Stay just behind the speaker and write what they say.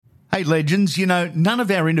Hey, legends, none of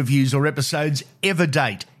our interviews or episodes ever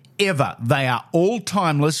date. Ever. They are all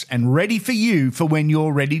timeless and ready for you for when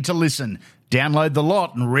you're ready to listen. Download the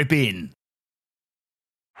lot and rip in.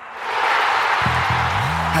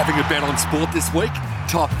 Having a bet on sport this week?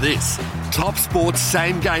 Top this. Top Sport's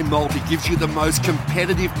Same Game Multi gives you the most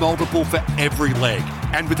competitive multiple for every leg.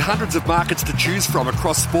 And with hundreds of markets to choose from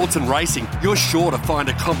across sports and racing, you're sure to find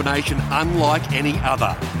a combination unlike any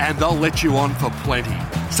other. And they'll let you on for plenty.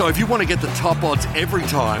 So if you want to get the top odds every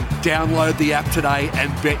time, download the app today and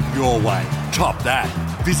bet your way. Top that.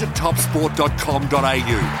 Visit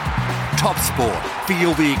topsport.com.au. Top Sport.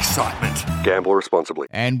 Feel the excitement. Gamble responsibly.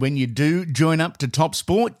 And when you do join up to Top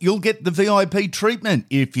Sport, you'll get the VIP treatment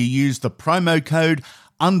if you use the promo code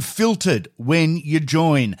UNFILTERED when you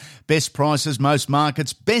join. Best prices, most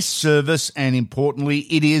markets, best service, and importantly,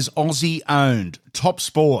 it is Aussie owned. Top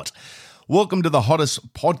Sport. Welcome to the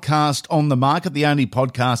hottest podcast on the market, the only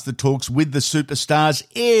podcast that talks with the superstars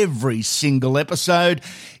every single episode.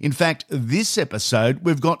 In fact, this episode,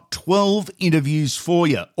 we've got 12 interviews for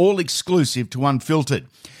you, all exclusive to Unfiltered.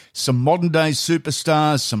 Some modern-day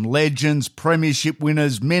superstars, some legends, premiership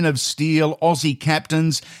winners, men of steel, Aussie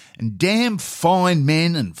captains, and damn fine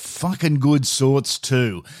men and fucking good sorts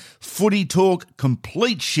too. Footy talk,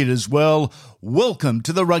 complete shit as well. Welcome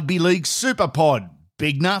to the Rugby League Super Pod.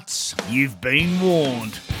 Big nuts, you've been warned.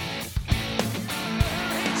 Right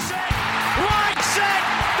set,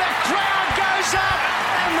 the crowd goes up,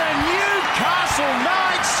 and the Newcastle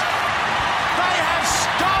Knights, they have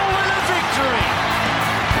stolen a victory.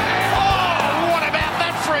 Oh, what about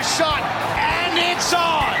that for a shot? And it's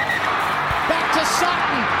on. Back to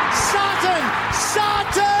Sutton.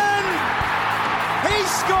 He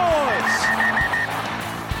scores.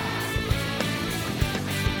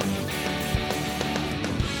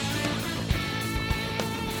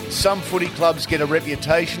 Some footy clubs get a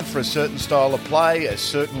reputation for a certain style of play, a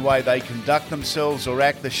certain way they conduct themselves or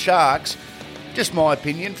act. The Sharks, just my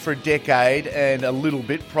opinion, for a decade and a little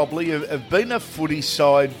bit probably, have been a footy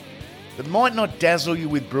side that might not dazzle you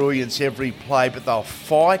with brilliance every play, but they'll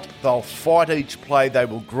fight each play, they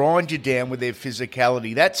will grind you down with their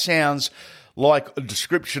physicality. That sounds like a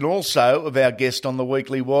description also of our guest on the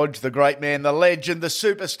Weekly Wodge, the great man, the legend, the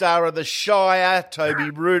superstar of the Shire,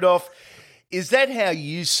 Toby Rudolph. Is that how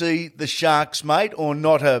you see the Sharks, mate, or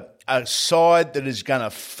not a side that is going to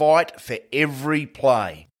fight for every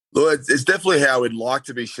play? Look, it's definitely how we'd like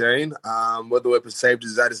to be seen. Whether we're perceived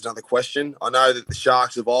as that is another question. I know that the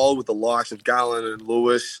Sharks evolved with the likes of Gallen and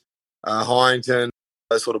Lewis, Hyington,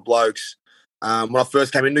 those sort of blokes. When I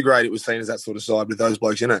first came into grade, it was seen as that sort of side with those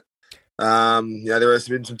blokes in it. There has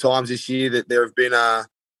been some times this year that there have been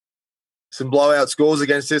some blowout scores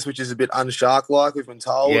against us, which is a bit un-Shark-like, we've been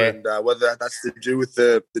told, yeah. And whether that's to do with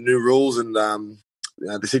the new rules and the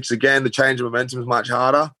six again, the change of momentum is much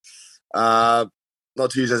harder. Not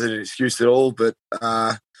to use as an excuse at all, but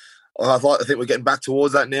I think we're getting back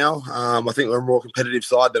towards that now. I think we're a more competitive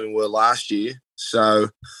side than we were last year. So,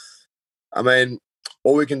 I mean,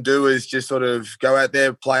 all we can do is just sort of go out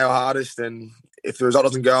there, play our hardest, and if the result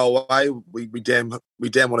doesn't go away, we damn want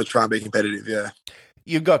to try and be competitive, yeah.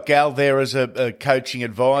 You've got Gal there as a coaching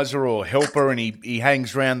advisor or helper, and he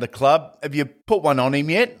hangs around the club. Have you put one on him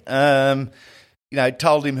yet?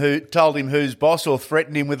 Told him who's boss, or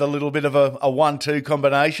threatened him with a little bit of a 1-2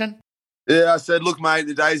 combination? Yeah, I said, look, mate,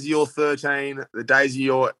 the days of your 13, the days of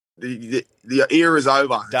your the era is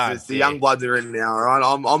over. It's the young bloods are in now. All right,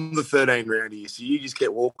 I'm the 13 round here, so you just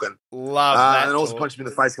keep walking. Love that. And also punched him in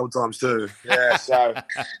the face a couple of times too. Yeah, so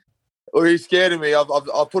well, he's scared of me.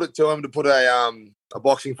 I've put it to him to put a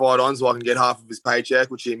boxing fight on so I can get half of his paycheck,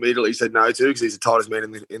 which he immediately said no to because he's the tightest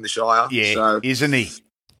man in the Shire. Yeah, so, isn't he?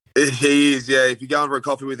 He is, yeah. If you're going for a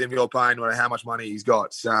coffee with him, you're paying no matter how much money he's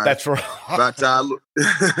got. So that's right. But look,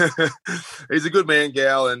 he's a good man,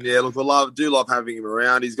 Gal, and yeah, look, do love having him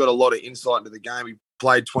around. He's got a lot of insight into the game. He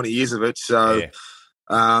played 20 years of it, so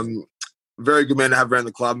very good man to have around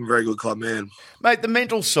the club and very good club man. Mate, the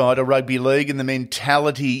mental side of rugby league and the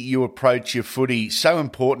mentality you approach your footy, so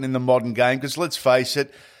important in the modern game because let's face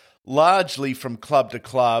it, largely from club to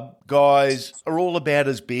club, guys are all about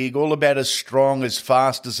as big, all about as strong, as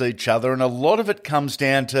fast as each other, and a lot of it comes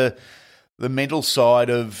down to the mental side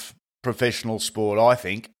of professional sport, I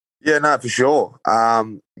think. Yeah, no, for sure.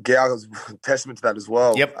 Gal was a testament to that as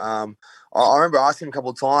well. Yep. I remember asking him a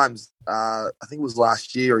couple of times, I think it was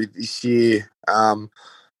last year or this year,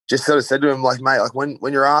 just sort of said to him, like, mate, like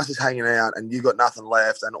when your ass is hanging out and you got nothing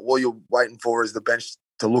left and all you're waiting for is the bench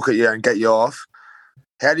to look at you and get you off,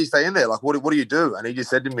 how do you stay in there? Like, what do you do? And he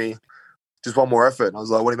just said to me, just one more effort. And I was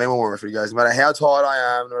like, what do you mean one more effort? He goes, no matter how tired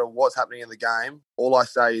I am, no matter what's happening in the game, all I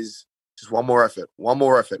say is just one more effort, one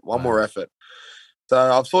more effort, one more effort. So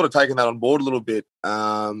I've sort of taken that on board a little bit.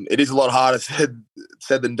 It is a lot harder said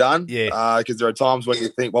than done. Yeah. Because there are times when you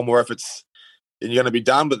think one more effort's and you're going to be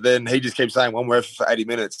done, but then he just keeps saying one more effort for 80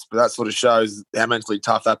 minutes. But that sort of shows how mentally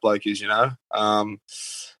tough that bloke is, you know.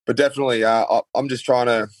 But definitely, I'm just trying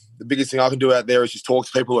to. The biggest thing I can do out there is just talk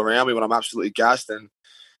to people around me when I'm absolutely gassed, and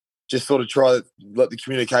just sort of try to let the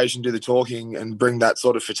communication do the talking and bring that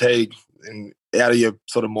sort of fatigue and out of your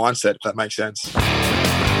sort of mindset, if that makes sense.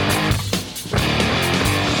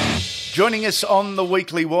 Joining us on the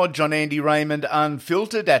Weekly Wad, John Andy Raymond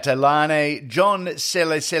Unfiltered at Alane, John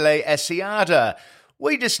Selesele Asiata.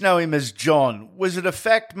 We just know him as John. Was it a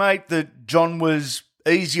fact, mate, that John was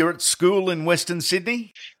easier at school in Western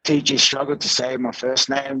Sydney? Teachers struggled to say my first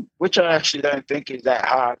name, which I actually don't think is that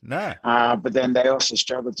hard. No. But then they also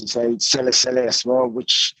struggled to say Selesele as well,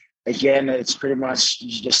 which, again, it's pretty much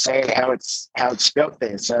you just say how it's spelt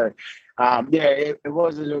there. So, it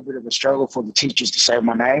was a little bit of a struggle for the teachers to say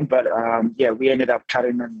my name, but we ended up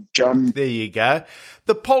cutting on John. There you go.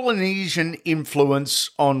 The Polynesian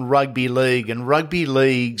influence on rugby league and rugby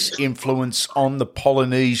league's influence on the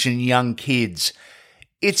Polynesian young kids.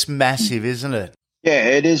 It's massive, isn't it? Yeah,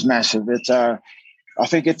 it is massive. It's I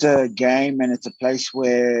think it's a game and it's a place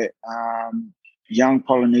where young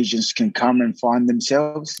Polynesians can come and find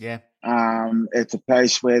themselves. Yeah. It's a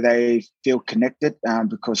place where they feel connected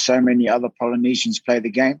because so many other Polynesians play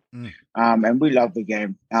the game, and we love the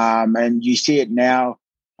game. And you see it now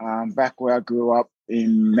back where I grew up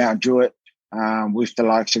in Mount Druitt with the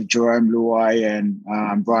likes of Jerome Luai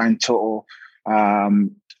and Brian To'o.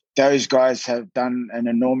 Those guys have done an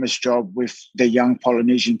enormous job with the young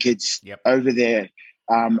Polynesian kids over there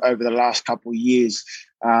over the last couple of years.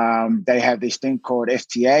 They have this thing called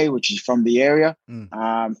FTA, which is from the area,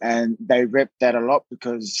 and they rep that a lot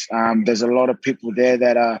because there's a lot of people there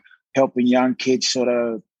that are helping young kids sort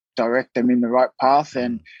of direct them in the right path.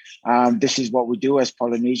 And this is what we do as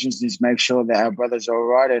Polynesians, is make sure that our brothers are all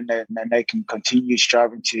right and they can continue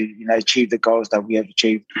striving to achieve the goals that we have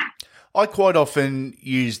achieved. I quite often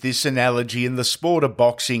use this analogy. In the sport of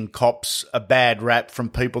boxing, cops a bad rap from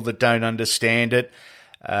people that don't understand it.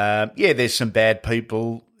 There's some bad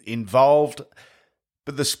people involved,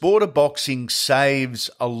 but the sport of boxing saves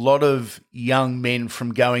a lot of young men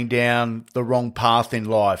from going down the wrong path in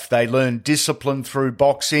life. They learn discipline through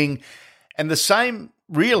boxing, and the same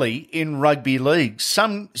really in rugby league.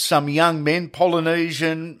 Some young men,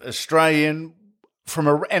 Polynesian, Australian,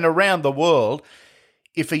 and around the world,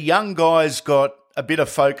 if a young guy's got a bit of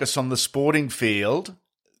focus on the sporting field,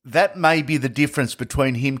 that may be the difference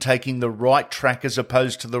between him taking the right track as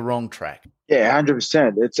opposed to the wrong track. Yeah,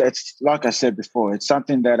 100%. It's like I said before, it's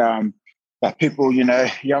something that that people,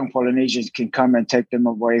 young Polynesians can come and take them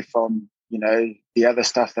away from, the other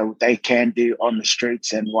stuff that they can do on the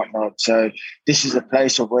streets and whatnot. So this is a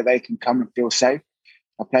place where they can come and feel safe,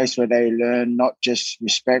 a place where they learn not just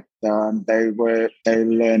respect, they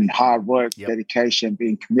learn hard work, dedication,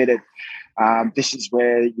 being committed. This is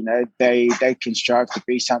where they can strive to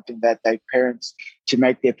be something that to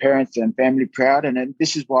make their parents and family proud. And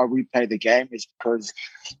this is why we play the game, is because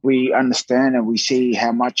we understand and we see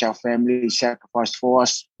how much our family sacrificed for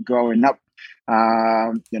us growing up.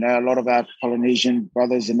 A lot of our Polynesian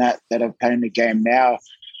brothers and that are playing the game now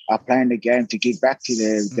are playing the game to give back to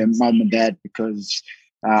their mum and dad, because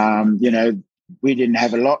we didn't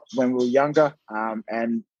have a lot when we were younger,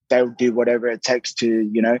 and they'll do whatever it takes to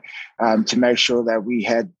make sure that we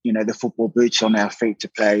had, the football boots on our feet to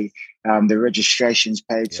play, the registrations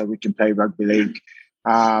paid so we can play rugby league.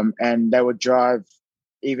 And they would drive,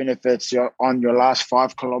 even if it's on your last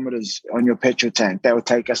 5 kilometers on your petrol tank, they will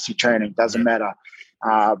take us to training. Doesn't matter.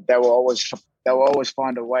 They will always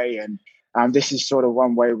find a way. And this is sort of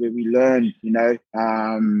one way where we learn,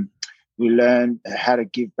 we learn how to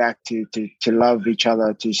give back, to love each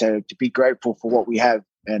other, to be grateful for what we have.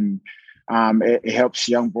 And it helps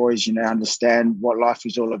young boys, understand what life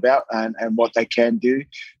is all about and what they can do,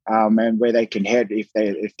 and where they can head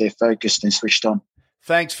if they're focused and switched on.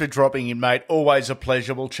 Thanks for dropping in, mate. Always a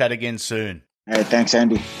pleasure. We'll chat again soon. Hey, thanks,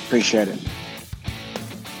 Andy. Appreciate it.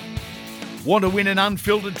 Want to win an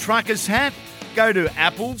Unfiltered Truckers hat? Go to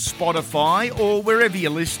Apple, Spotify, or wherever you're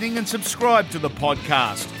listening and subscribe to the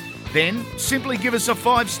podcast. Then simply give us a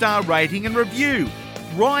 5-star rating and review.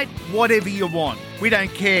 Write whatever you want. We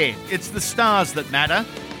don't care. It's the stars that matter.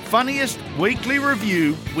 Funniest weekly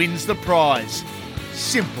review wins the prize.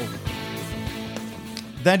 Simple.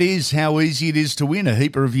 That is how easy it is to win. A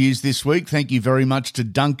heap of reviews this week. Thank you very much to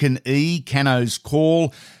Duncan E., Cano's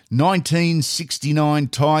Call, 1969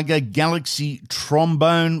 Tiger, Galaxy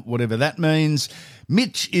Trombone, whatever that means.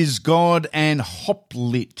 Mitch is God and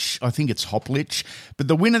Hoplich. I think it's Hoplich. But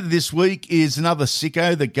the winner this week is another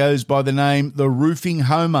sicko that goes by the name The Roofing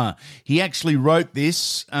Homer. He actually wrote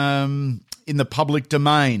this in the public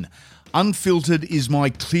domain. Unfiltered is my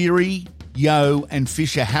Cleary, Yo and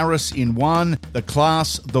Fisher Harris in one. The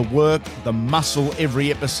class, the work, the muscle every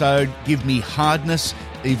episode. Give me hardness.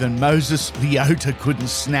 Even Moses Leota couldn't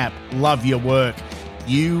snap. Love your work.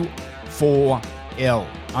 U4L.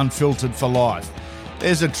 Unfiltered for life.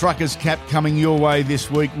 There's a trucker's cap coming your way this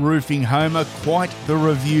week, Roofing Homer. Quite the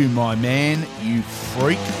review, my man, you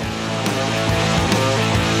freak.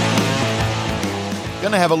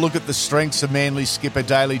 Going to have a look at the strengths of Manly skipper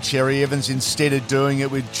Daly Cherry Evans. Instead of doing it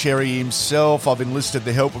with Cherry himself, I've enlisted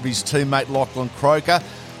the help of his teammate Lachlan Croker.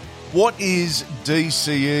 What is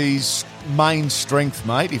DCE's main strength,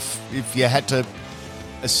 mate, if you had to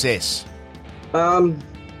assess?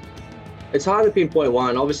 It's hard to pinpoint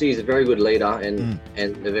one. Obviously, he's a very good leader and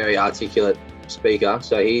a very articulate speaker.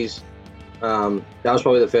 So he's that was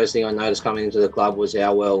probably the first thing I noticed coming into the club was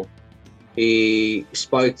how well he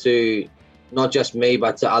spoke to not just me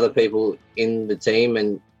but to other people in the team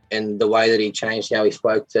and the way that he changed how he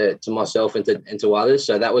spoke to myself and to others.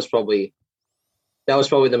 So that was probably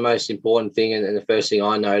the most important thing and the first thing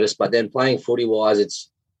I noticed. But then playing footy wise, it's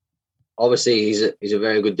obviously he's a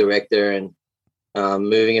very good director and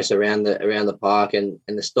moving us around the park and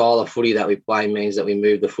the style of footy that we play means that we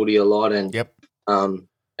move the footy a lot and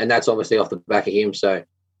that's obviously off the back of him. So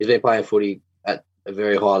he's been playing footy at a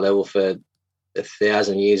very high level for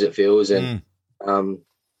 1,000 years it feels and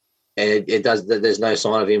it does. There's no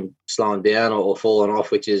sign of him slowing down or falling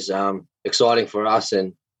off, which is exciting for us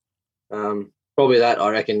and probably that I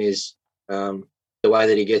reckon is the way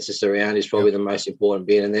that he gets us around is probably the most important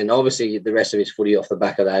bit, and then obviously the rest of his footy off the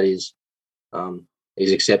back of that is.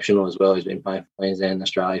 He's exceptional as well. He's been playing for Queensland and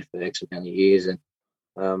Australia for X amount of years, and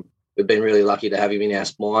we've been really lucky to have him in our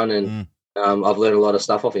spine. And I've learned a lot of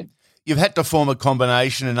stuff off him. You've had to form a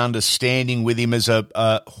combination and understanding with him as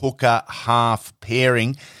a hooker half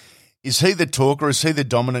pairing. Is he the talker? Is he the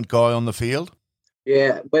dominant guy on the field?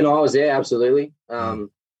 Yeah, when I was there, absolutely.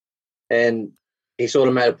 And he sort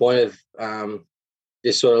of made a point of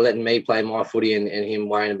just sort of letting me play my footy and him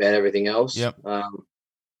worrying about everything else. Yep.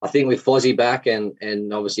 I think with Fozzie back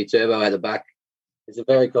and obviously Turbo at the back, it's a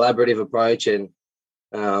very collaborative approach, and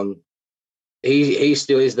he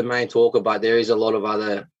still is the main talker, but there is a lot of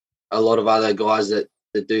other guys that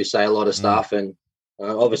do say a lot of stuff, and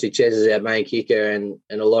obviously Ches is our main kicker, and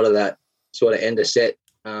a lot of that sort of end of set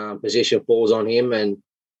position falls on him, and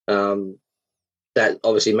that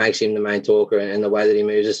obviously makes him the main talker, and the way that he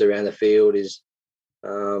moves us around the field is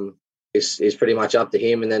pretty much up to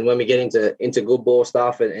him. And then when we get into good ball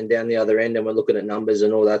stuff and down the other end and we're looking at numbers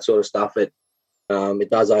and all that sort of stuff, it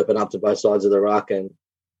does open up to both sides of the ruck, and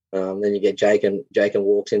then you get Jake and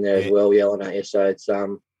Walks in there as well yelling at you. So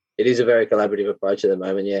it is a very collaborative approach at the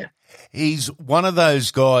moment, yeah. He's one of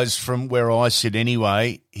those guys from where I sit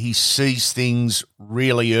anyway. He sees things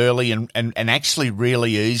really early and actually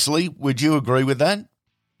really easily. Would you agree with that?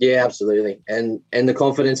 Yeah, absolutely. And the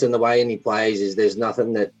confidence in the way he plays is there's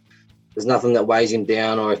nothing that weighs him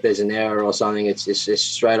down, or if there's an error or something, it's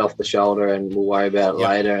just straight off the shoulder and we'll worry about it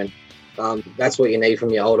later. And that's what you need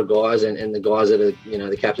from your older guys and the guys that are,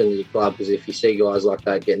 the captain of your club, because if you see guys like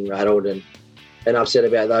that getting rattled and upset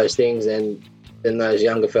about those things, then those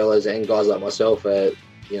younger fellas and guys like myself are,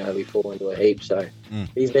 we fall into a heap. So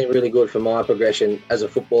he's been really good for my progression as a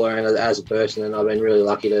footballer and as a person, and I've been really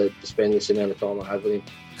lucky to spend this amount of time I have with him.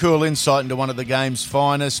 Cool insight into one of the game's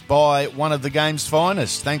finest by one of the game's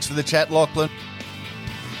finest. Thanks for the chat, Lachlan.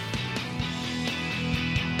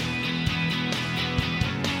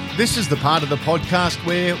 This is the part of the podcast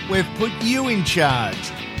where we've put you in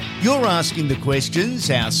charge. You're asking the questions,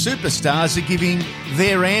 our superstars are giving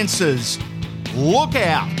their answers. Look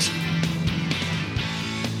out!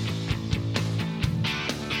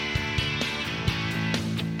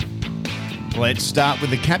 Let's start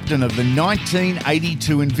with the captain of the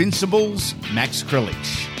 1982 Invincibles, Max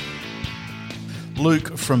Krilich.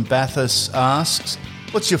 Luke from Bathurst asks,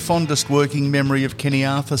 what's your fondest working memory of Kenny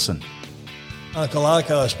Arthurson? Uncle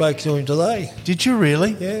Arco, I spoke to him today. Did you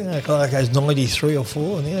really? Yeah, Uncle Arco's 93 or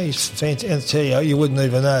 4 now. He's fantastic. And I tell you wouldn't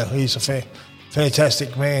even know. He's a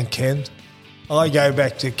fantastic man, Ken. I go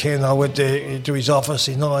back to Ken. I went to his office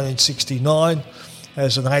in 1969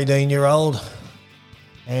 as an 18-year-old,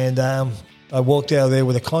 and I walked out of there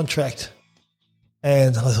with a contract,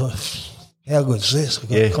 and I thought, how good is this? I've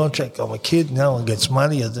got a contract. I'm a kid. No one gets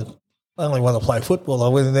money. I I only want to play football. I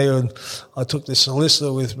went in there and I took the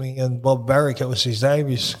solicitor with me, and Bob Barrick, that was his name.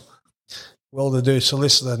 He's well-to-do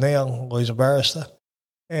solicitor now. Well, he's a barrister.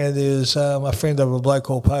 And there's a friend of a bloke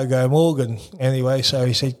called Pogo Morgan. Anyway, so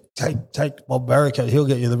he said, take Bob Barrick, he'll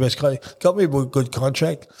get you the best contract. Got me a good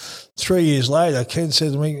contract. 3 years later, Ken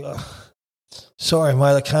said to me, sorry,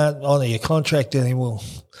 mate, I can't honour your contract anymore.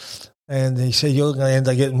 And he said, you're going to end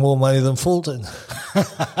up getting more money than Fulton.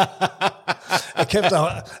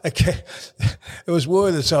 It was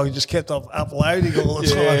worded so he just kept uploading all the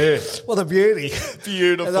time. What a beauty.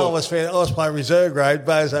 Beautiful. And I was playing reserve grade.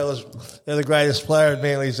 Bozo was the greatest player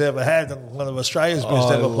Manly's ever had and one of Australia's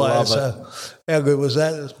best ever players. So how good was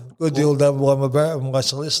that? Good deal done by my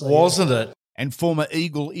solicitor. Wasn't it? And former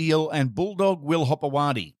Eagle, Eel and Bulldog Will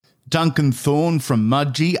Hopewadi. Duncan Thorne from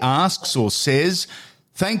Mudgee asks or says,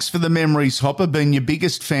 thanks for the memories, Hopper. Been your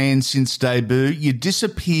biggest fan since debut. You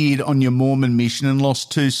disappeared on your Mormon mission and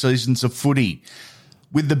lost 2 seasons of footy.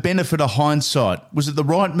 With the benefit of hindsight, was it the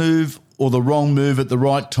right move or the wrong move at the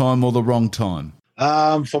right time or the wrong time?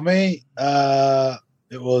 For me,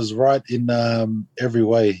 it was right in every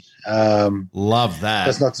way. Love that.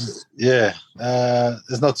 That's not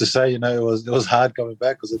it's not to say, it was hard coming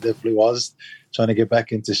back, because it definitely was, trying to get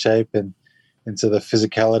back into shape and into the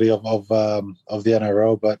physicality of the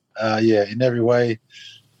NRL. But in every way,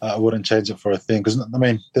 I wouldn't change it for a thing, because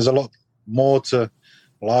there's a lot more to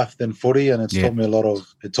life than footy, and it taught me a lot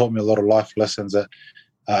of life lessons that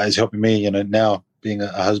is helping me, now being a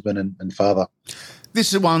husband and father.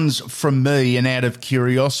 This one's from me, and out of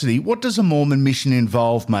curiosity, what does a Mormon mission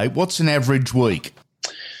involve, mate? What's an average week?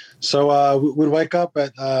 So we'd wake up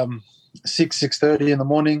at 6:30 in the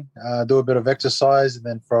morning, do a bit of exercise, and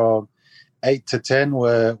then from 8 to 10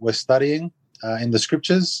 we're studying in the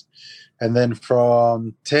scriptures, and then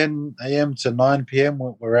from 10 a.m. to 9 p.m.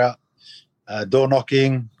 we're out door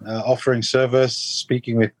knocking, offering service,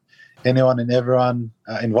 speaking with anyone and everyone,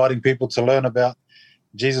 inviting people to learn about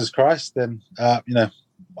Jesus Christ. And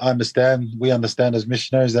we understand as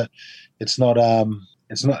missionaries that it's not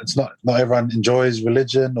everyone enjoys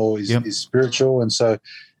religion or is spiritual, and so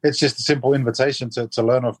it's just a simple invitation to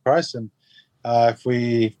learn of Christ. And if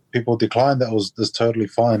people decline, that's totally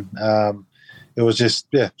fine. It was just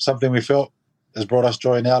something we felt has brought us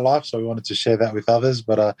joy in our life, so we wanted to share that with others.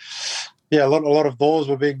 But a lot of doors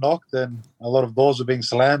were being knocked, and a lot of doors were being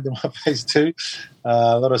slammed in my face too.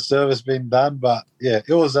 A lot of service being done, but it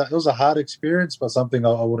was a hard experience, but something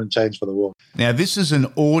I wouldn't change for the world. Now, this is an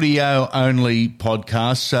audio-only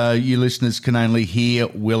podcast, so you listeners can only hear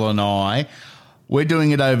Will and I. We're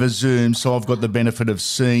doing it over Zoom, so I've got the benefit of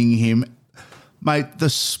seeing him. Mate, the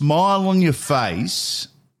smile on your face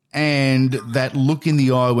and that look in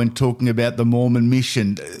the eye when talking about the Mormon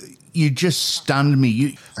mission, you just stunned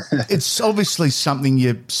me. It's obviously something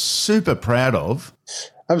you're super proud of.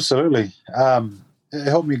 Absolutely. It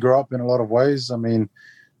helped me grow up in a lot of ways. I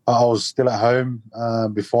was still at home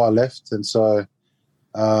before I left, and so it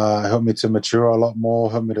helped me to mature a lot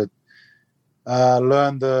more, helped me to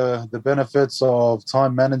learn the benefits of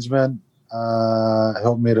time management,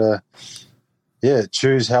 helped me to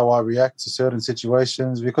choose how I react to certain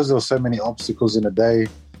situations, because there were so many obstacles in a day.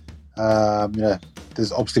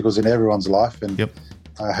 There's obstacles in everyone's life, and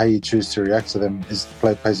how you choose to react to them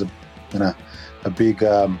plays a big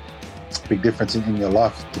difference in your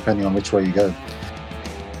life, depending on which way you go.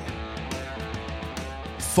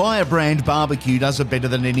 Firebrand Barbecue does it better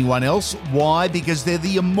than anyone else. Why? Because they're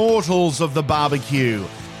the immortals of the barbecue.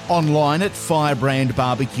 Online at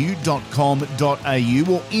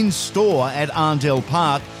firebrandbarbecue.com.au or in store at Arndell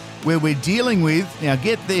Park, where we're dealing with, now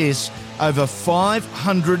get this, over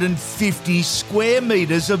 550 square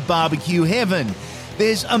metres of barbecue heaven.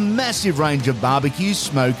 There's a massive range of barbecues,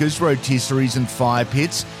 smokers, rotisseries and fire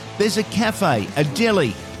pits. There's a cafe, a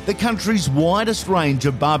deli, the country's widest range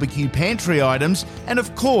of barbecue pantry items, and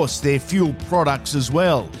of course their fuel products as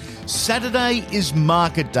well. Saturday is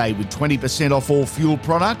market day with 20% off all fuel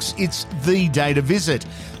products. It's the day to visit.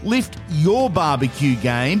 Lift your barbecue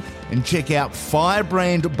game and check out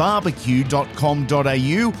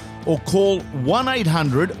firebrandbarbecue.com.au or call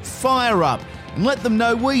 1-800-FIRE-UP and let them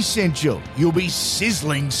know we sent you. You'll be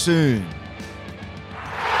sizzling soon.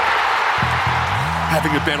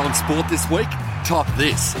 Having a bet on sport this week? Top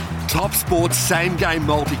this. Top Sport's Same Game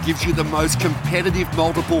Multi gives you the most competitive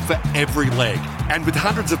multiple for every leg. And with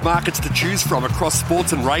hundreds of markets to choose from across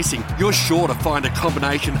sports and racing, you're sure to find a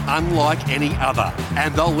combination unlike any other.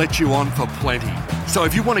 And they'll let you on for plenty. So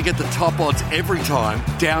if you want to get the top odds every time,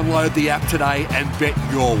 download the app today and bet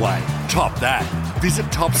your way. Top that. Visit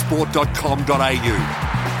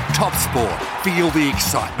topsport.com.au. Top Sport. Feel the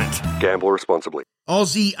excitement. Gamble responsibly.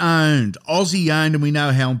 Aussie owned, and we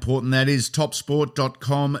know how important that is.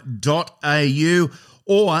 Topsport.com.au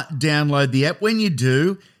or download the app. When you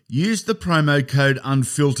do, use the promo code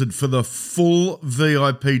Unfiltered for the full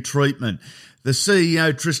VIP treatment. The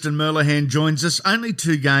CEO, Tristan Merlehan, joins us. Only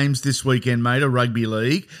 2 games this weekend, mate, of rugby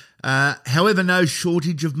league. However, no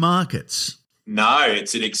shortage of markets. No,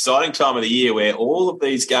 it's an exciting time of the year where all of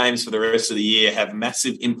these games for the rest of the year have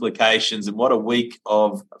massive implications. And what a week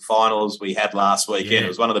of finals we had last weekend. Yeah. It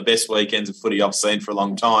was one of the best weekends of footy I've seen for a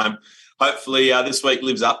long time. Hopefully this week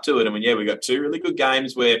lives up to it. I mean, we got 2 really good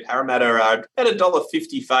games where Parramatta are at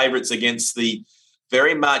 $1.50 favourites against the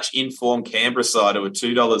very much informed Canberra side who are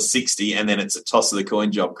 $2.60, and then it's a toss of the coin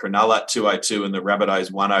job. Cronulla at 202 and the Rabbitohs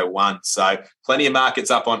 101. So plenty of markets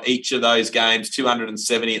up on each of those games,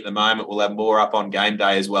 270 at the moment. We'll have more up on game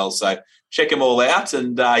day as well. So check them all out,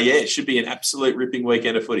 and it should be an absolute ripping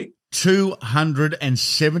weekend of footy.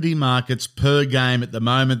 270 markets per game at the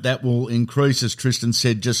moment. That will increase, as Tristan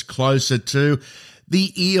said, just closer to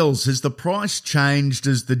the Eels. Has the price changed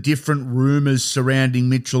as the different rumours surrounding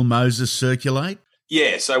Mitchell Moses circulate?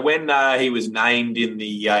 Yeah, so when he was named in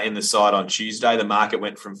the side on Tuesday, the market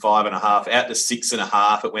went from 5.5 out to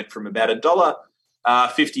 6.5. It went from about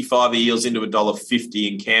 $1.55 the Eels into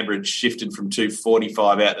 $1.50 in Canberra. It shifted from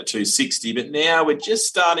 $2.45 out to $2.60. But now we're just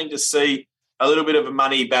starting to see a little bit of a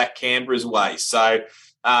money back Canberra's way. So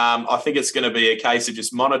I think it's going to be a case of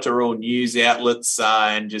just monitor all news outlets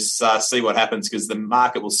and just see what happens, because the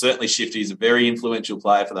market will certainly shift. He's a very influential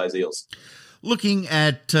player for those Eels. Looking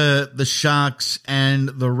at the Sharks and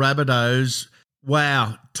the Rabbitohs,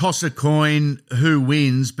 wow, toss a coin who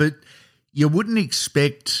wins, but you wouldn't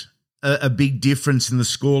expect a big difference in the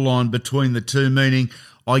scoreline between the two, meaning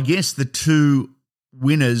I guess the 2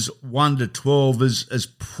 winners, 1 to 12, is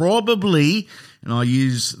probably, and I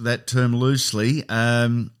use that term loosely,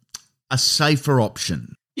 a safer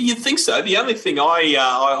option. You'd think so. The only thing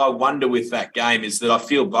I wonder with that game is that I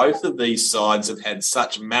feel both of these sides have had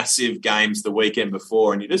such massive games the weekend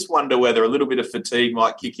before, and you just wonder whether a little bit of fatigue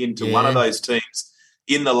might kick into one of those teams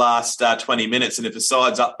in the last 20 minutes. And if the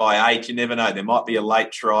side's up by 8, you never know. There might be a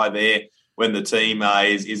late try there when the team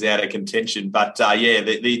is out of contention. But,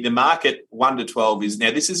 the market 1 to 12 is now,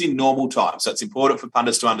 this is in normal time. So it's important for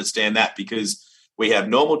punters to understand that, because we have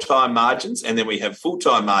normal time margins and then we have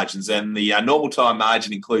full-time margins. And the normal time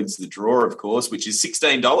margin includes the draw, of course, which is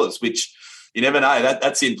 $16, which you never know.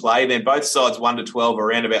 That's in play. Then both sides 1 to 12 are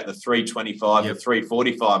around about the $3.25 to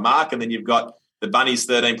 $3.45 mark. And then you've got the Bunnies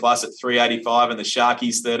 13 plus at $3.85 and the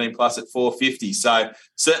Sharkies 13 plus at $4.50. So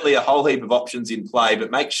certainly a whole heap of options in play,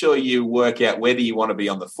 but make sure you work out whether you want to be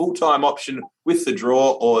on the full-time option with the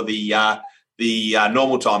draw or the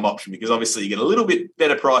normal time option, because obviously you get a little bit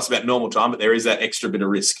better price about normal time, but there is that extra bit of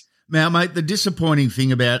risk. Now, mate, the disappointing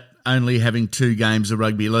thing about only having 2 games of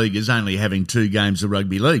rugby league is only having 2 games of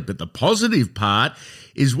rugby league. But the positive part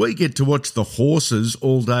is we get to watch the horses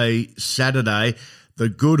all day Saturday. The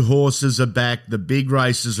good horses are back. The big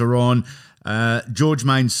races are on. George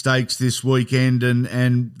Main Stakes this weekend,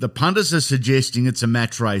 and the punters are suggesting it's a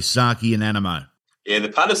match race, Zaki and Animo. Yeah, the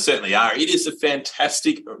punters certainly are. It is a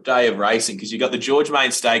fantastic day of racing, because you've got the George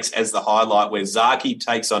Main Stakes as the highlight, where Zaki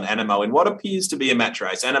takes on Animo in what appears to be a match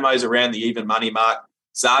race. Animo's around the even money mark.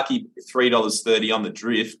 Zaki $3.30 on the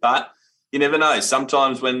drift, but you never know.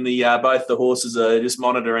 Sometimes when both the horses are just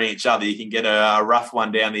monitoring each other, you can get a rough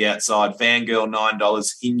one down the outside. Fangirl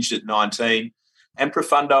 $9, Hinged at $19, and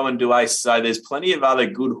Profundo and Duace. So there's plenty of other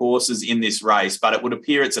good horses in this race, but it would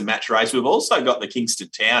appear it's a match race. We've also got the Kingston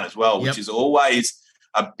Town as well, which is always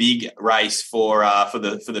a big race for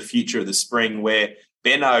the future of the spring, where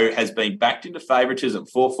Benno has been backed into favouritism,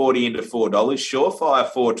 $4.40 into $4,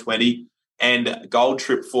 Surefire $4.20, and Gold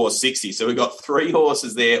Trip $4.60. So we've got 3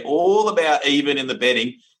 horses there, all about even in the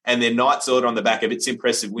betting, and then Knight's Order on the back of its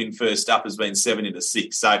impressive win first up has been 7 into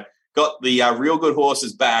 6. So got the real good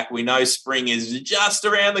horses back. We know spring is just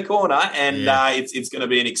around the corner, and it's going to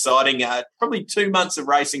be an exciting probably 2 months of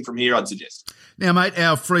racing from here, I'd suggest. Now, mate,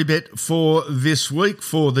 our free bet for this week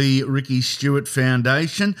for the Ricky Stewart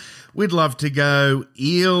Foundation, we'd love to go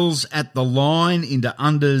Eels at the line into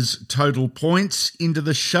unders total points into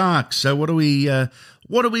the Sharks. So what are we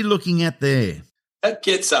looking at there? That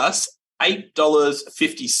gets us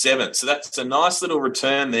 $8.57. So that's a nice little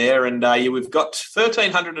return there. And we've got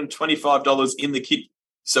 $1,325 in the kit.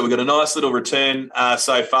 So we've got a nice little return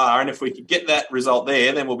so far. And if we could get that result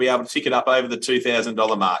there, then we'll be able to tick it up over the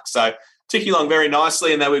 $2,000 mark. So ticking along very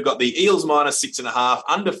nicely. And then we've got the Eels minus 6.5,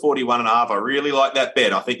 under 41.5. I really like that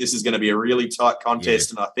bet. I think this is going to be a really tight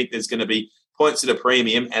contest, and I think there's going to be points at a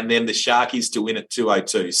premium, and then the Sharkies to win at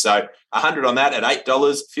 202. So 100 on that at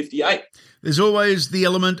 $8.58. There's always the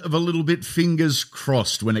element of a little bit fingers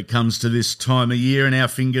crossed when it comes to this time of year, and our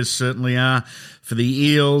fingers certainly are for the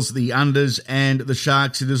Eels, the Unders and the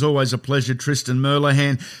Sharks. It is always a pleasure, Tristan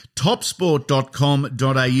Merlehan. Topsport.com.au.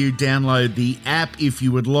 Download the app if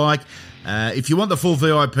you would like. If you want the full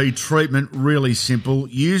VIP treatment, really simple.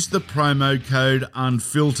 Use the promo code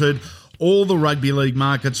UNFILTERED. All the rugby league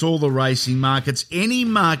markets, all the racing markets, any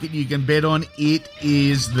market you can bet on, it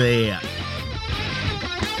is there.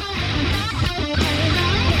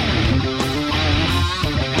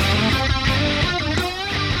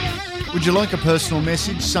 Would you like a personal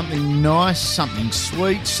message? Something nice, something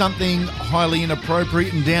sweet, something highly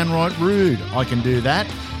inappropriate and downright rude? I can do that.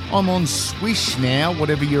 I'm on Swish now.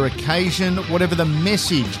 Whatever your occasion, whatever the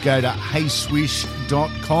message, go to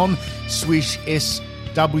heyswish.com. Swish,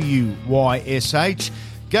 SWYSH.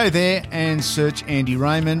 Go there and search Andy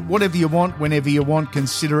Raymond. Whatever you want, whenever you want,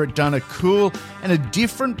 consider it done. A cool and a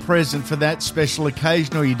different present for that special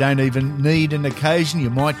occasion, or you don't even need an occasion.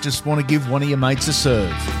 You might just want to give one of your mates a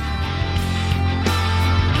serve.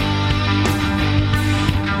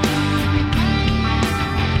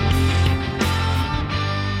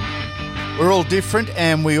 We're all different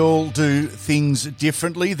and we all do things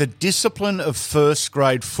differently. The discipline of first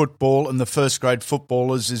grade football and the first grade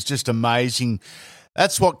footballers is just amazing.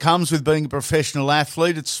 That's what comes with being a professional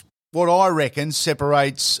athlete. It's what I reckon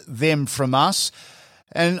separates them from us.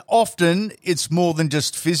 And often it's more than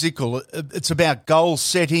just physical. It's about goal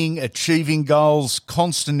setting, achieving goals,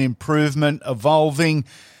 constant improvement, evolving.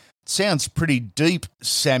 Sounds pretty deep,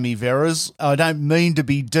 Sammy Veras. I don't mean to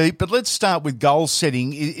be deep, but let's start with goal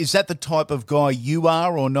setting. Is that the type of guy you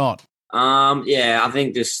are or not? Yeah, I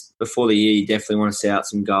think just before the year, you definitely want to set out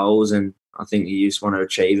some goals, and I think you just want to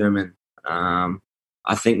achieve them. And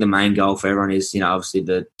I think the main goal for everyone is, obviously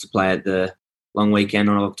to play at the long weekend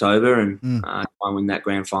on October and try and win that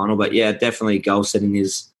grand final. But yeah, definitely goal setting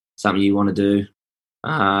is something you want to do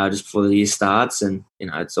just before the year starts, and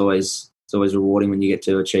it's always rewarding when you get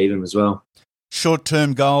to achieve them as well.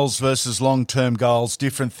 Short-term goals versus long-term goals,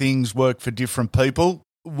 different things work for different people.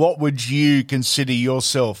 What would you consider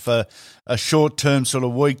yourself, a short-term sort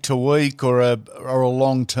of week-to-week or a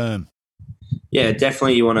long-term? Yeah,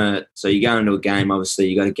 definitely you want to – so you go into a game, obviously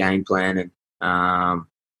you got a game plan, and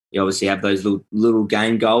you obviously have those little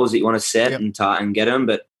game goals that you want to set and get them,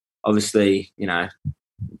 but obviously, you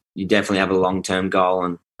definitely have a long-term goal,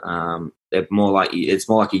 and it's more like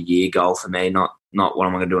a year goal for me, not what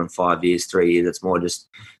I'm going to do in 5 years, 3 years. It's more just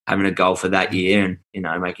having a goal for that year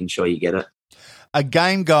and, making sure you get it. Are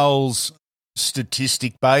game goals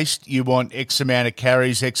statistic based? You want X amount of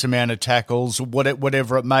carries, X amount of tackles,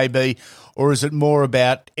 whatever it may be, or is it more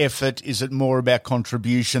about effort? Is it more about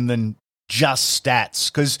contribution than just stats?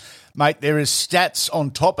 Because, mate, there is stats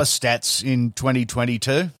on top of stats in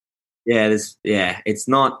 2022. Yeah, it's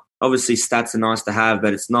not. Obviously, stats are nice to have,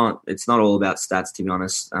 but it's not all about stats, to be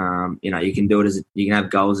honest. You can do it you can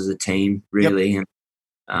have goals as a team, really. Yep.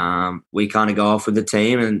 And we kind of go off with the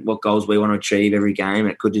team and what goals we want to achieve every game.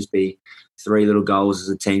 It could just be 3 little goals as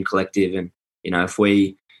a team collective. And, if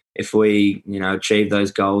we achieve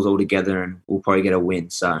those goals all together, and we'll probably get a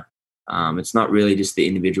win. So it's not really just the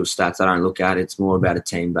individual stats I don't look at. It's more about a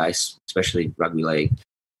team base, especially rugby league.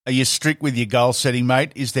 Are you strict with your goal setting,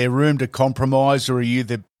 mate? Is there room to compromise, or are you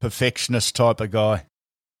the perfectionist type of guy?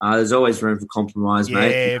 There's always room for compromise,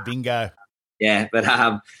 mate. Yeah, bingo. Yeah, but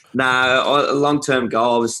no, a long-term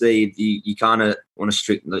goal, obviously, you kind of want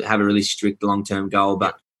to have a really strict long-term goal,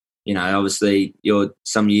 but, obviously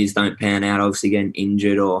some years don't pan out, obviously getting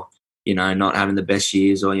injured or, not having the best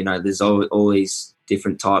years, or, there's all these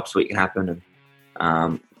different types what can happen.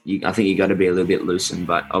 And I think you got to be a little bit loosened,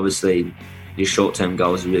 but obviously your short-term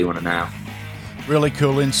goals you really want to nail. Really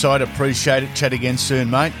cool insight. Appreciate it. Chat again soon,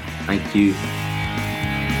 mate. Thank you.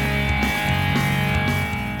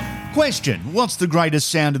 Question: what's the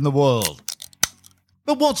greatest sound in the world?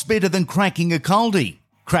 But what's better than cracking a coldie?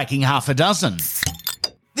 Cracking half a dozen.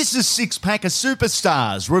 This is Six Pack of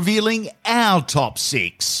Superstars, revealing our top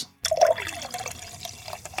 6.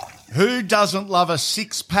 Who doesn't love a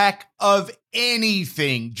six-pack of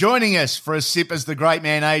anything? Joining us for a sip is the great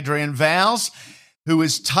man Adrian Vowles, who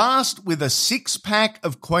is tasked with a six-pack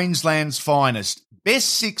of Queensland's finest. Best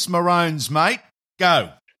 6 Maroons, mate.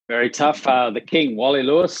 Go. Very tough. The King, Wally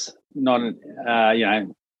Lewis.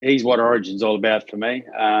 He's what Origin's all about for me.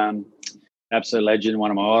 Absolute legend,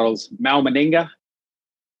 one of my idols. Mal Meninga,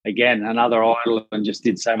 again, another idol, and just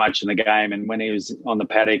did so much in the game. And when he was on the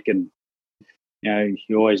paddock, and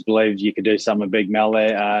you always believed you could do something with Big Mel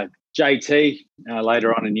there. JT,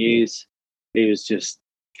 later on in years, he was just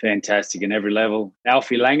fantastic in every level.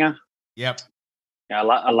 Alfie Langer. Yep.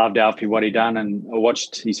 I loved Alfie, what he done, and I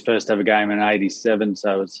watched his first ever game in '87,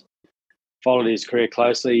 so it's followed his career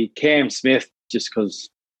closely. Cam Smith, just because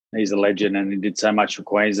he's a legend and he did so much for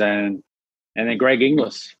Queensland, and then Greg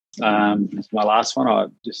Inglis. It's my last one. I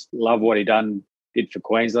just love what he did for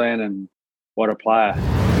Queensland, and what a player.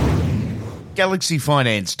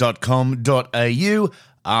 galaxyfinance.com.au.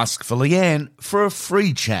 Ask for Leanne for a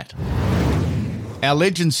free chat. Our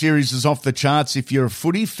Legend series is off the charts if you're a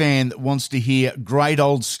footy fan that wants to hear great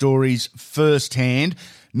old stories firsthand.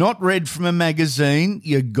 Not read from a magazine,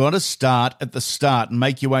 you got to start at the start and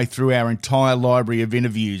make your way through our entire library of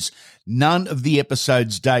interviews. None of the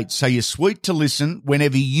episodes date, so you're sweet to listen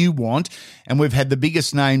whenever you want, and we've had the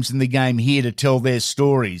biggest names in the game here to tell their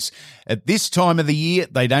stories. At this time of the year,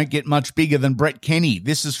 they don't get much bigger than Brett Kenny.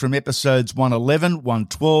 This is from episodes 111,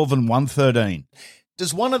 112 and 113.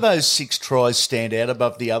 Does one of those 6 tries stand out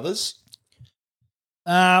above the others?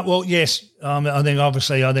 Well, yes. I think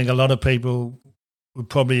a lot of people would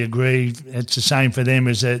probably agree it's the same for them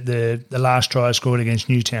as the last try I scored against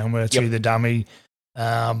Newtown where through the dummy.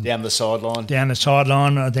 Down the sideline. Down the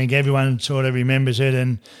sideline. I think everyone sort of remembers it.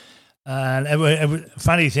 And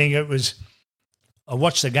funny thing, I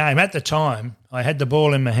watched the game. At the time, I had the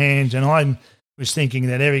ball in my hands and I was thinking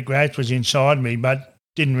that Eric Grate was inside me, but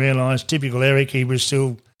didn't realise, typical Eric, he was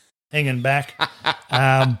still hanging back.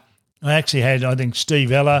 I actually had, I think,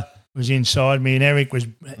 Steve Ella was inside me and Eric was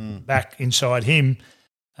back inside him.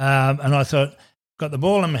 And I thought, got the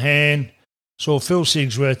ball in my hand, saw Phil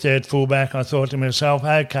Sigsworth there at fullback. I thought to myself,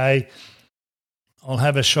 okay, I'll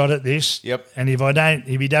have a shot at this. Yep. And if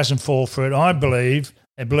he doesn't fall for it, I believed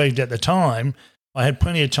at the time, I had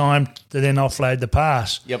plenty of time to then offload the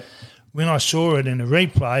pass. Yep. When I saw it in a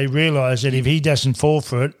replay, realised that if he doesn't fall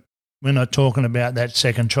for it, we're not talking about that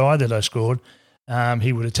second try that I scored,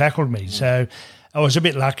 he would have tackled me. So I was a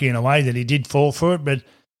bit lucky in a way that he did fall for it. But,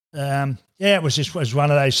 it was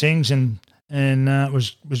one of those things and it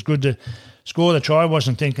was good to score the try. I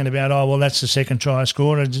wasn't thinking about, that's the second try I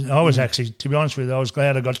scored. I was actually, to be honest with you, I was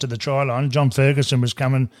glad I got to the try line. John Ferguson was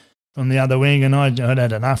coming from the other wing and I'd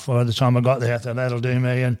had enough by the time I got there. I thought, that'll do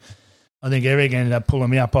me. And I think Eric ended up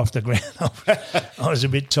pulling me up off the ground. I was a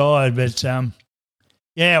bit tired, but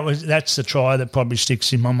that's the try that probably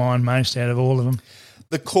sticks in my mind most out of all of them.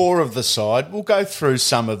 The core of the side, we'll go through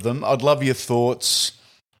some of them. I'd love your thoughts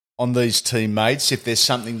on these teammates, if there's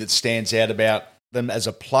something that stands out about them as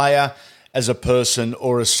a player, as a person,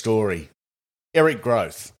 or a story. Eric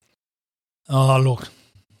Grothe. Oh, look,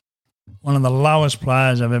 one of the lowest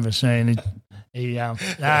players I've ever seen.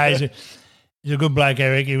 He's a good bloke,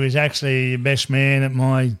 Eric. He was actually the best man at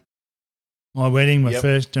my wedding, my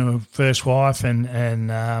first wife,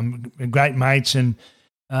 and great mates. And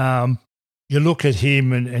you look at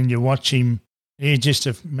him and you watch him. He's just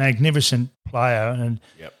a magnificent player.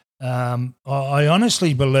 And I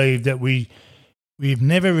honestly believe that we've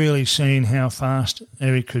never really seen how fast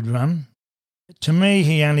Eric could run. To me,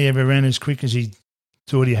 he only ever ran as quick as he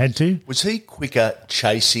thought he had to. Was he quicker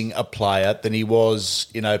chasing a player than he was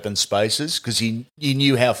in open spaces because he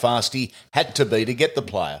knew how fast he had to be to get the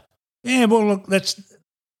player? Yeah, well, look, that's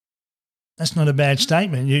not a bad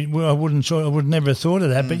statement. I would never have thought of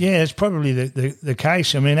that, but yeah, it's probably the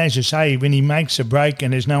case. I mean, as you say, when he makes a break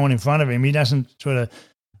and there's no one in front of him, he doesn't sort of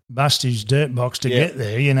bust his dirt box to get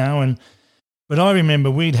there, But I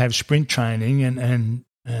remember we'd have sprint training, and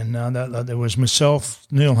there was myself,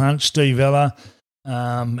 Neil Hunt, Steve Ella.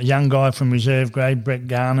 A young guy from reserve grade, Brett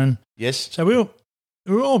Garnon. Yes. So we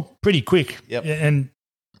were all pretty quick. Yep. And,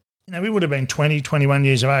 we would have been 20, 21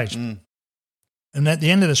 years of age. And at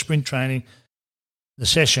the end of the sprint training, the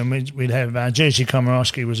session, we'd have Jerzy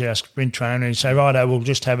Komorowski was our sprint trainer. He'd say, righto, we'll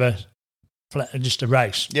just have just a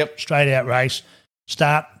race. Yep. Straight out race.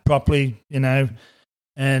 Start properly, and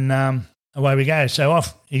away we go. So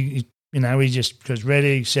off, he just goes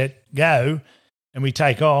ready, set, go, and we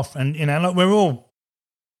take off. And, look, we're all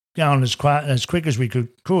going as quick as we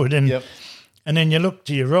could. And and then you look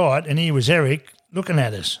to your right, and here was Eric looking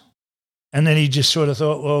at us. And then he just sort of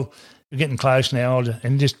thought, well, we're getting close now,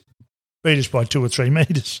 and just beat us by 2 or 3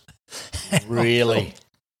 metres. Really?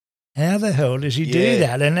 How the hell does he do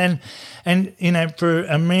that? And for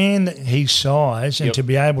a man his size and to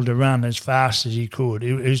be able to run as fast as he could,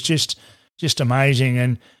 it was just amazing.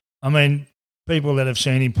 And, I mean, people that have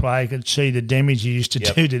seen him play could see the damage he used to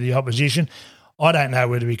do to the opposition. I don't know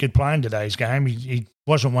whether he could play in today's game. He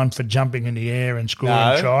wasn't one for jumping in the air and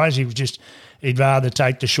scoring tries. He was he'd rather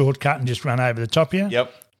take the shortcut and just run over the top of you.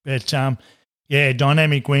 Yep. But,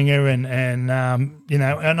 dynamic winger and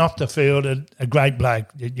off the field, a great bloke.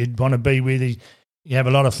 You'd want to be with him. You have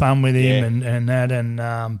a lot of fun with him and that.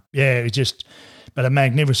 And, it's just but a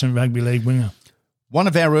magnificent rugby league winger. One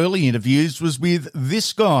of our early interviews was with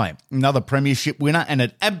this guy, another premiership winner and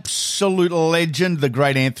an absolute legend, the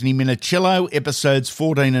great Anthony Minichiello, episodes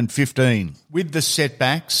 14 and 15. With the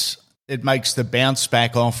setbacks, it makes the bounce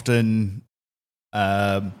back often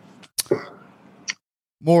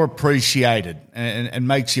more appreciated and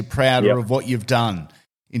makes you prouder of what you've done.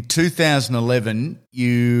 In 2011,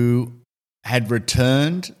 you had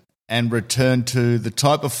returned to the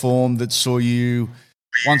type of form that saw you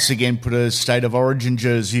once again put a State of Origin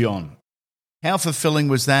jersey on. How fulfilling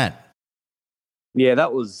was that? Yeah,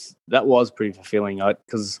 that was pretty fulfilling.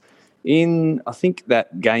 Because I think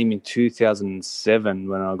that game in 2007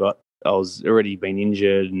 when I was already been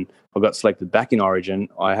injured and I got selected back in Origin.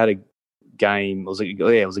 I had a game.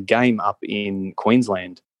 It was a game up in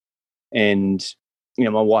Queensland, and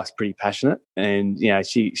my wife's pretty passionate, and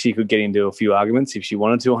she could get into a few arguments if she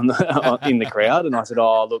wanted to in the crowd. And I said,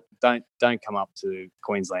 "Oh, look, don't come up to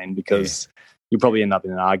Queensland because you'll probably end up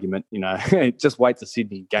in an argument. Just wait to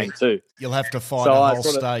Sydney game 2. You'll have to fight a whole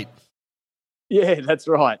state." Yeah, that's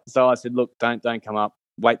right. So I said, "Look, don't come up.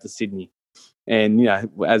 Wait to Sydney." And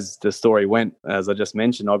as the story went, as I just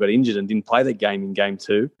mentioned, I got injured and didn't play that game in game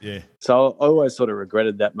 2. Yeah. So I always sort of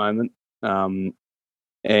regretted that moment.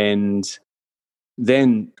 And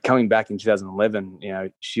then coming back in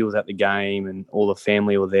 2011, she was at the game and all the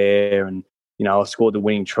family were there, and I scored the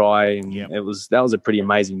winning try, and that was a pretty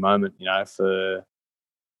amazing moment, for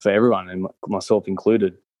everyone and myself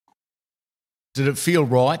included. Did it feel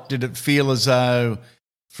right? Did it feel as though,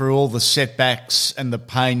 for all the setbacks and the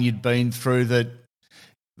pain you'd been through, that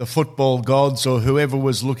the football gods or whoever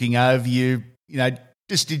was looking over you,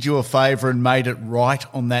 just did you a favour and made it right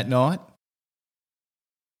on that night?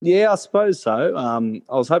 Yeah, I suppose so.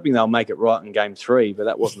 I was hoping they'll make it right in game 3, but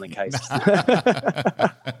that wasn't the case.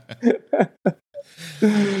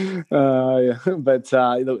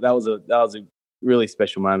 Look, that was a really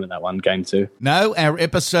special moment, that one, game 2. No, our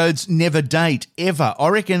episodes never date, ever. I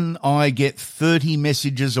reckon I get 30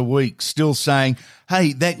 messages a week still saying,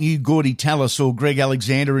 "Hey, that new Gordy Tallis or Greg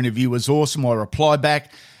Alexander interview was awesome." I reply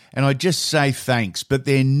back and I just say thanks, but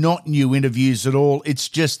they're not new interviews at all. It's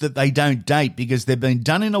just that they don't date because they've been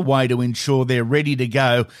done in a way to ensure they're ready to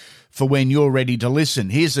go for when you're ready to listen.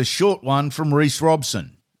 Here's a short one from Reece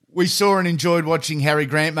Robson. We saw and enjoyed watching Harry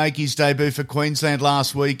Grant make his debut for Queensland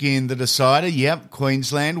last week in the Decider. Yep,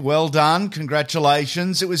 Queensland, well done,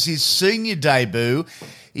 congratulations. It was his senior debut.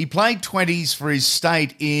 He played 20s for his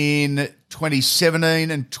state in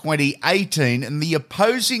 2017 and 2018, and the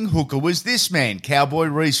opposing hooker was this man, Cowboy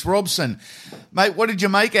Reece Robson. Mate, what did you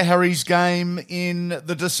make of Harry's game in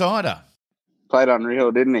the Decider? Played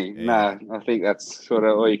unreal, didn't he? Yeah. No, I think that's sort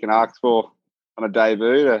of all you can ask for on a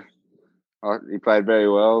debut. He played very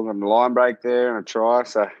well on the line break there and a try,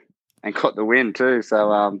 and got the win too.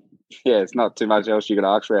 So, it's not too much else you could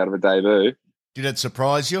ask for out of a debut. Did it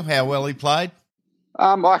surprise you how well he played?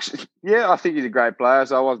 Actually, I think he's a great player,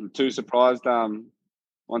 so I wasn't too surprised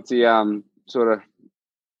once he sort of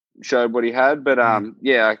showed what he had. But,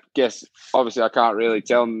 I guess obviously I can't really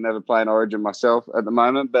tell. I'm never playing Origin myself at the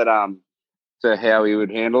moment, but to how he would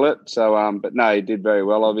handle it. So, but no, he did very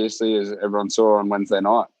well, obviously, as everyone saw on Wednesday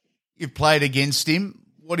night. You've played against him.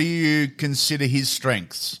 What do you consider his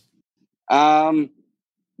strengths? I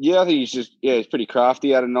think he's pretty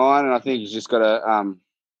crafty out of 9, and I think he's just got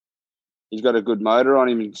a good motor on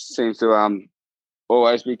him. He seems to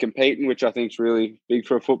always be competing, which I think is really big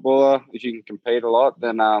for a footballer. If you can compete a lot,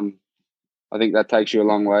 then I think that takes you a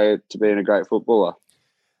long way to being a great footballer.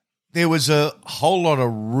 There was a whole lot of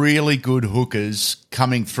really good hookers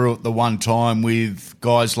coming through at the one time with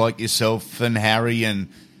guys like yourself and Harry and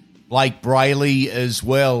Blake Brayley as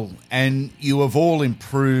well, and you have all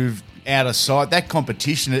improved out of sight. That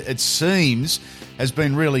competition, it seems, has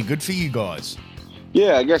been really good for you guys.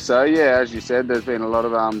 Yeah, I guess so. Yeah, as you said, there's been a lot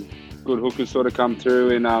of good hookers sort of come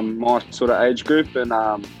through in my sort of age group, and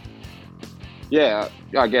I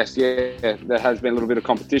guess there has been a little bit of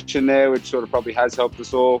competition there, which sort of probably has helped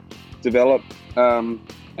us all develop and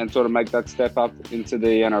sort of make that step up into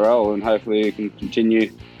the NRL, and hopefully we can continue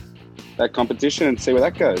that competition and see where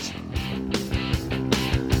that goes.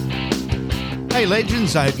 Hey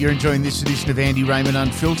legends, I hope you're enjoying this edition of Andy Raymond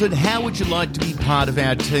Unfiltered. How would you like to be part of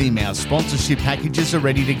our team? Our sponsorship packages are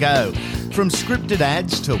ready to go. From scripted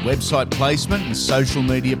ads to website placement and social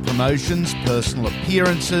media promotions, personal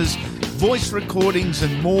appearances, voice recordings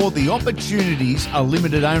and more, the opportunities are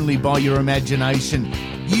limited only by your imagination.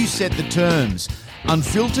 You set the terms.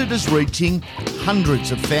 Unfiltered is reaching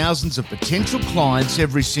hundreds of thousands of potential clients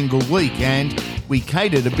every single week, and we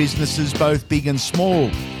cater to businesses both big and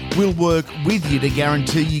small. We'll work with you to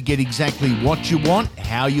guarantee you get exactly what you want,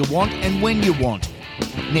 how you want, and when you want.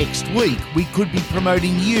 Next week, we could be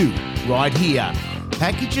promoting you right here.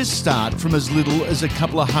 Packages start from as little as a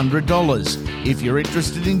couple of $100. If you're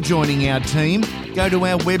interested in joining our team, go to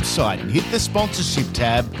our website and hit the sponsorship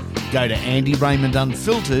tab. Go to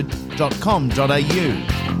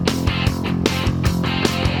andyraymondunfiltered.com.au.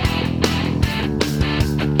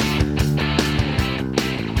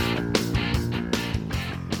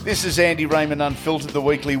 This is Andy Raymond Unfiltered, the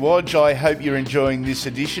Weekly Watch. I hope you're enjoying this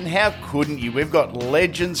edition. How couldn't you? We've got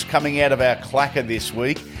legends coming out of our clacker this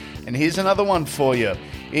week. And here's another one for you.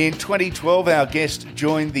 In 2012, our guest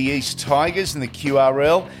joined the East Tigers in the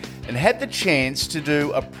QRL and had the chance to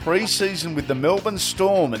do a pre-season with the Melbourne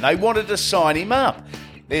Storm, and they wanted to sign him up.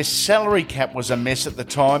 Their salary cap was a mess at the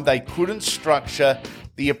time. They couldn't structure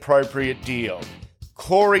the appropriate deal.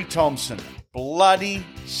 Corey Thompson. Bloody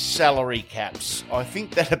salary caps. I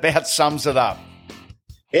think that about sums it up.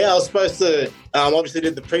 Yeah, I was supposed to, obviously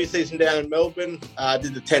did the preseason down in Melbourne,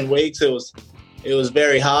 did the 10 weeks. It was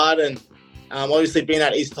very hard. And obviously being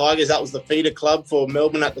at East Tigers, that was the feeder club for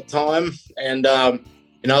Melbourne at the time. And, I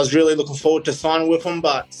was really looking forward to signing with them,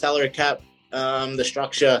 but salary cap, the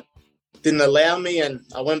structure didn't allow me. And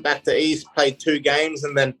I went back to East, played 2 games,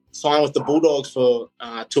 and then signed with the Bulldogs for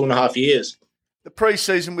 2.5 years. The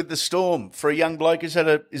pre-season with the Storm for a young bloke, is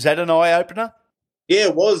that an eye opener? Yeah,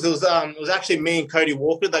 it was. It was actually me and Cody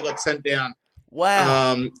Walker that got sent down.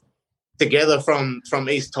 Wow. Together from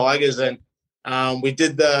East Tigers, and we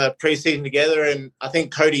did the pre-season together. And I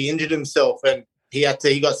think Cody injured himself, and he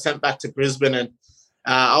got sent back to Brisbane. And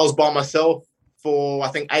I was by myself for I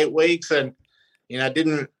think 8 weeks, and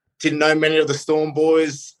didn't know many of the Storm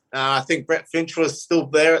boys. I think Brett Finch was still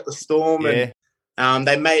there at the Storm, yeah. And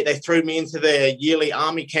they threw me into their yearly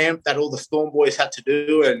army camp that all the Storm boys had to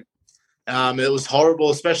do, and it was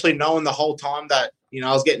horrible, especially knowing the whole time that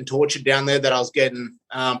I was getting tortured down there, that I was getting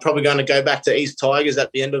probably going to go back to East Tigers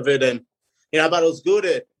at the end of it, and but it was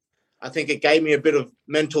good. I think it gave me a bit of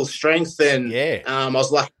mental strength, and I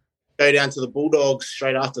was lucky to go down to the Bulldogs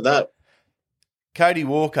straight after that. Cody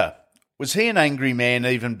Walker, was he an angry man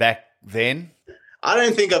even back then? I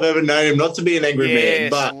don't think I've ever known him not to be an angry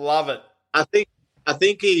man, but love it. I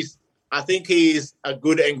think he's a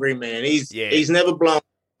good angry man. He's never blown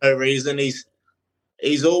for no reason. He's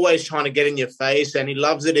always trying to get in your face, and he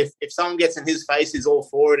loves it. If someone gets in his face, he's all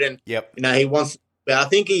for it. And he wants. But I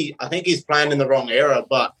think he's playing in the wrong era.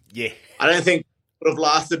 But I don't think it would have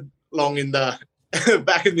lasted long in the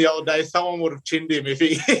back in the old days. Someone would have chinned him if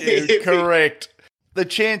he. Correct. The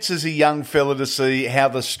chances a young fella to see how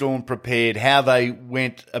the Storm prepared, how they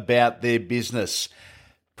went about their business.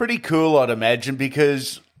 Pretty cool, I'd imagine,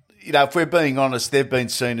 because, if we're being honest, they've been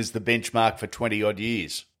seen as the benchmark for 20-odd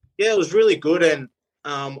years. Yeah, it was really good. And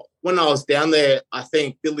when I was down there, I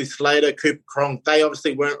think Billy Slater, Cooper Cronk, they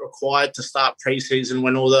obviously weren't required to start preseason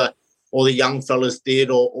when all the young fellas did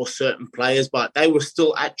or certain players, but they were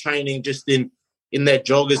still at training just in their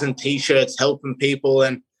joggers and T-shirts, helping people.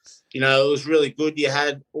 And, it was really good. You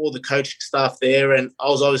had all the coaching staff there, and I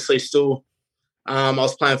was obviously still I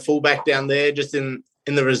was playing fullback down there just in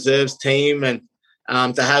the reserves team, and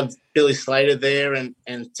to have Billy Slater there and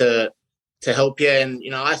to help you, and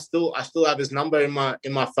I still have his number in my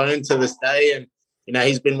phone to this day, and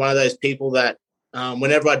he's been one of those people that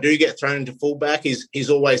whenever I do get thrown into fullback, he's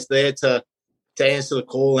always there to answer the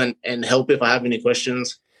call and help if I have any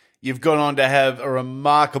questions. You've gone on to have a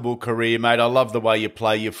remarkable career, mate. I love the way you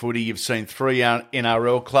play your footy. You've seen 3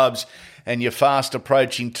 NRL clubs, and you're fast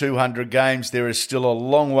approaching 200 games. There is still a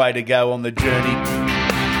long way to go on the journey.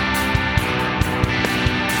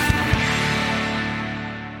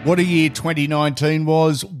 What a year 2019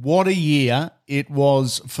 was. What a year it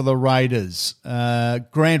was for the Raiders.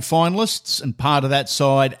 Grand finalists, and part of that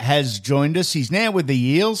side has joined us. He's now with the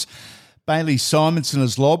Eels. Bailey Simonson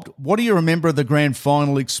has lobbed. What do you remember of the grand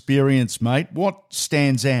final experience, mate? What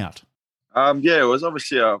stands out? It was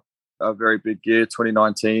obviously a very big year,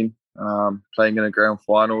 2019. Playing in a grand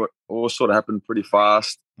final, it all sort of happened pretty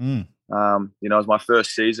fast. It was my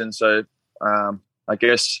first season, so I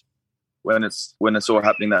guess when it's all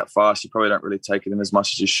happening that fast, you probably don't really take it in as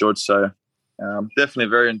much as you should. So definitely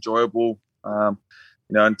very enjoyable.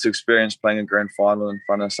 And to experience playing a grand final in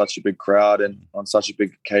front of such a big crowd and on such a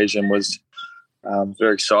big occasion was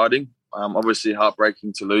very exciting. Obviously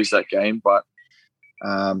heartbreaking to lose that game, but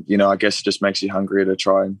I guess it just makes you hungrier to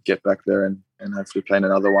try and get back there and hopefully play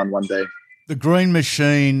another one day. The Green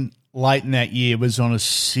Machine late in that year was on a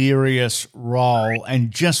serious roll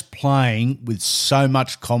and just playing with so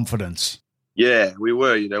much confidence. Yeah, we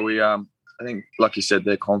were. think, like you said,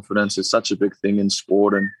 their confidence is such a big thing in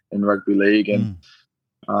sport and in rugby league. And,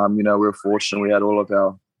 we were fortunate. We had all of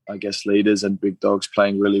our, I guess, leaders and big dogs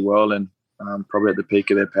playing really well and probably at the peak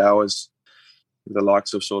of their powers. With the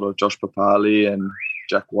likes of sort of Josh Papali and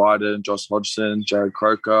Jack Wyden, Josh Hodgson, Jared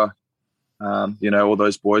Croker. All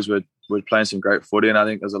those boys were playing some great footy. And I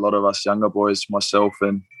think there's a lot of us younger boys, myself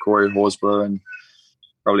and Corey Horsburgh and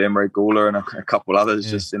probably Emery Gula and a couple others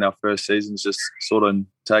just in our first seasons, just sort of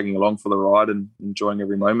tagging along for the ride and enjoying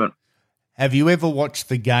every moment. Have you ever watched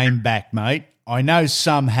the game back, mate? I know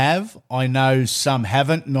some have, I know some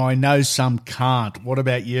haven't, and I know some can't. What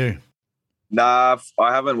about you? Nah,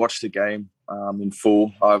 I haven't watched the game in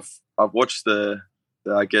full. I've watched the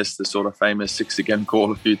sort of famous 6 again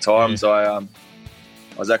call a few times. I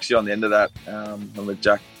was actually on the end of that when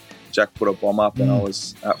Jack put a bomb up, and I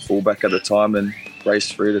was at fullback at the time and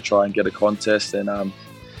raced through to try and get a contest. And I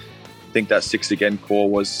think that 6 again call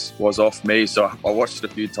was off me, so I watched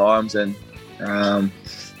it a few times. And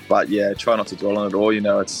but yeah, try not to dwell on it all.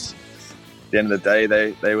 It's at the end of the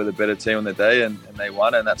day, they were the better team on the day, and they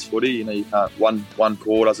won, and that's footy. You can't one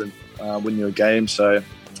call doesn't win you a game. So,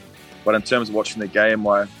 but in terms of watching the game,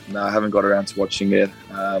 I haven't got around to watching it.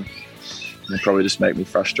 It'll probably just make me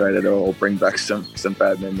frustrated or bring back some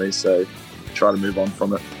bad memories. So try to move on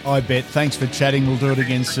from it. I bet. Thanks for chatting. We'll do it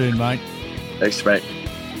again soon, mate. Thanks, mate.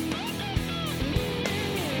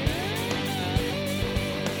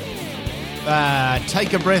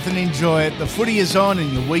 Take a breath and enjoy it. The footy is on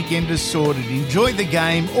and your weekend is sorted. Enjoy the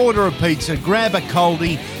game, order a pizza, grab a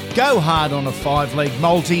coldie, go hard on a 5-leg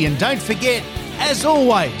multi, and don't forget, as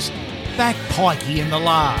always, back Pikey in the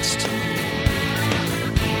last.